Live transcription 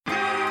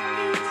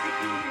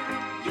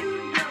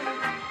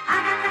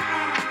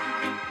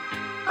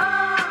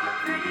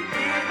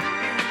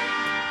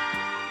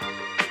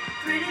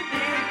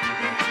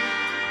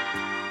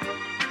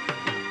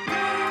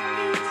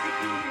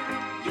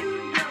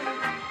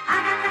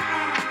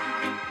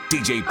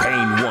DJ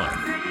Pain 1.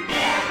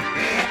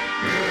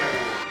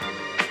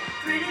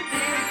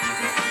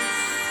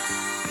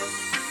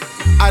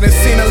 I done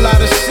seen a lot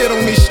of shit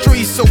on these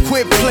streets, so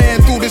quit playing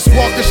through this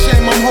walk of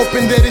shame. I'm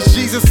hoping that it's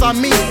Jesus I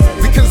meet,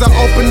 because I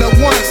opened up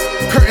once,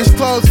 curtains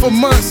closed for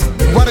months.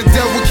 Why the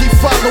devil keep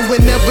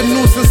following? Never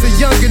knew since a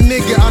younger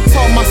nigga. I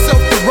taught myself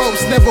the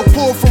ropes, never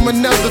pulled from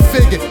another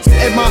figure.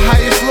 At my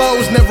highest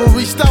lows, never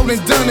reached out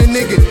and done a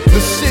nigga.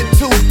 The shit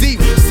too deep,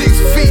 6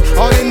 feet.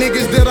 All the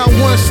niggas that I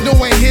once knew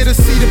ain't here to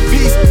see the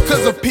peace.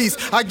 Cause of peace,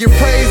 I give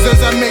praise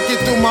as I make it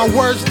through my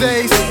worst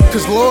days.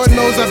 Cause Lord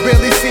knows I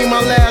barely seen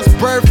my last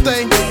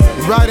birthday.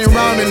 Riding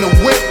around in the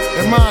whip,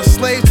 am I a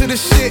slave to the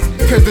shit?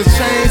 Cause the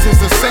chains is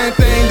the same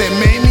thing that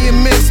made me a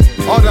miss.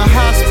 All the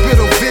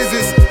hospital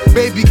visits,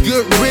 baby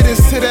good riddance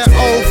to that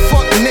old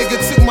fuck nigga.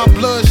 Took my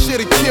blood,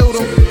 should've killed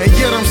him, and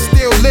yet I'm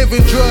still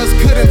living. Drugs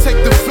couldn't take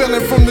the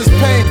feeling from this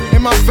pain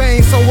in my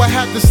veins, so I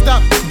had to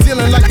stop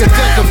dealing like a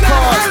deck of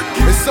cards.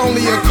 It's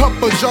only a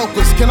couple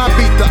jokers, can I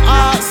beat the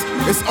odds?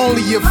 It's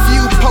only a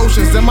few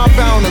potions, am I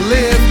bound to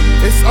live?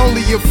 It's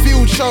only a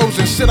few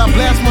chosen, should I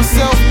blast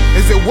myself?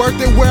 Is it worth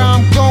it where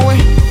I'm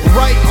going?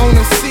 Right on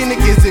the scenic,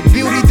 is it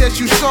beauty that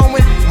you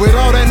showing? With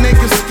all that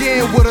naked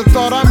skin, would've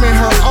thought I'm in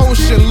her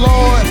ocean,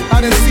 Lord. I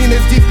done seen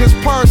the deepest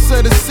parts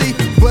of the sea,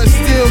 but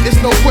still,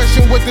 it's no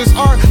question with this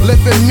art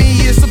left in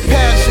me, it's a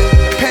passion.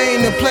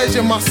 Pain and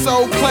pleasure, my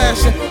soul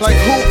clashing. Like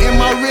who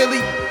am I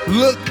really?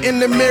 Look in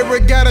the mirror,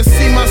 gotta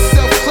see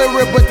myself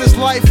clearer, but this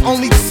life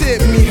only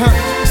tipped me, huh?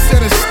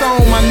 Set in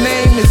stone, my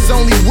name is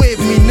only with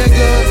me,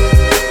 nigga.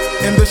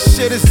 And the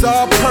shit is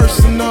all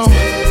personal.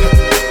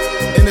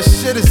 And the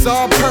shit is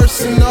all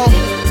personal.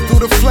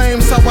 Through the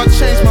flames, how I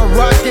changed my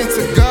rock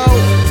into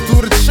gold.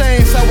 Through the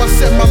chains, how I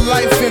set my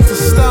life into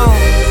stone.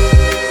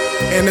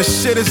 And the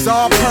shit is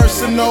all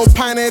personal.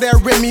 Pint of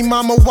that Remy,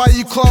 mama, why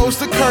you close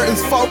the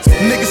curtains, folks?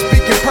 Niggas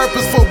speaking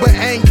purposeful, but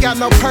ain't got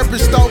no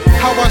purpose, though.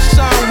 How I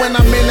shine when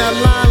I'm in that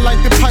line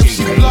like the pipe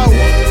she blow.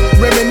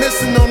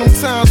 Reminiscing on them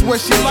times where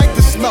she like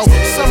the snow.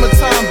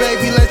 Summertime,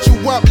 baby, let you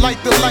up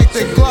like the light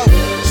that glow.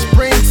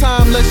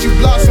 Springtime, let you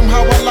blossom,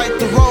 how I like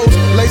the rose.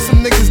 Lay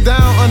some niggas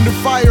down under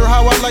fire,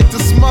 how I like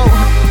to smoke.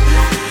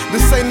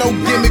 This ain't no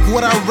gimmick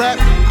what I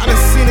rap. I done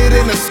seen it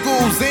in the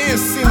schools and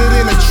seen it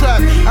in the trap.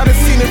 I done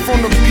seen it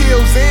from the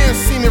pills and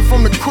seen it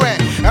from the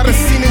crack. I done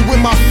seen it with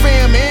my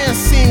fam and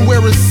seen where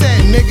it's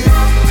at, nigga.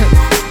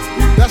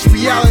 That's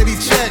reality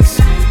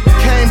checks.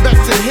 Came back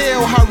to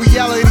hell, how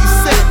reality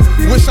set.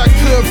 Wish I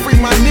could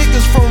free my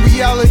niggas from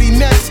reality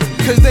nets,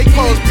 cause they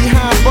close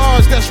behind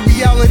bars, that's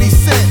reality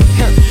set.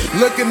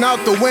 Looking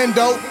out the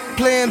window,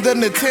 playing the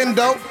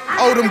Nintendo.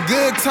 Oh, them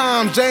good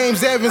times,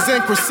 James Evans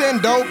and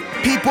Crescendo.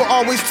 People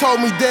always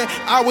told me that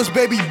I was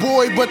baby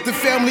boy, but the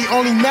family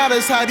only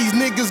matters how these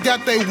niggas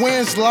got their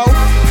wins low.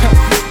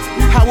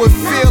 How it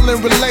feel in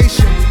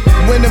relation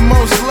when the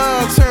most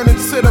love turn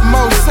into the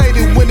most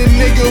hated. When a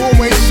nigga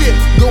who ain't shit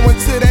go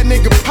into that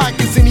nigga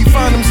pockets and he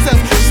find himself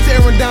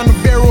staring down the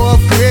barrel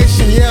of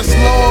creation. Yes,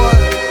 Lord.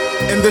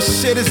 And the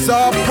shit is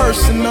all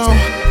personal.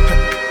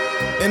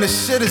 And the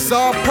shit is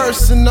all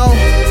personal.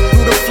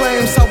 Through the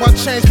flames, how I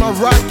changed my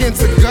rock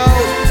into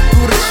gold.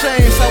 Through the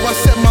chains, how I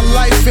set my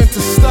life into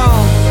stone.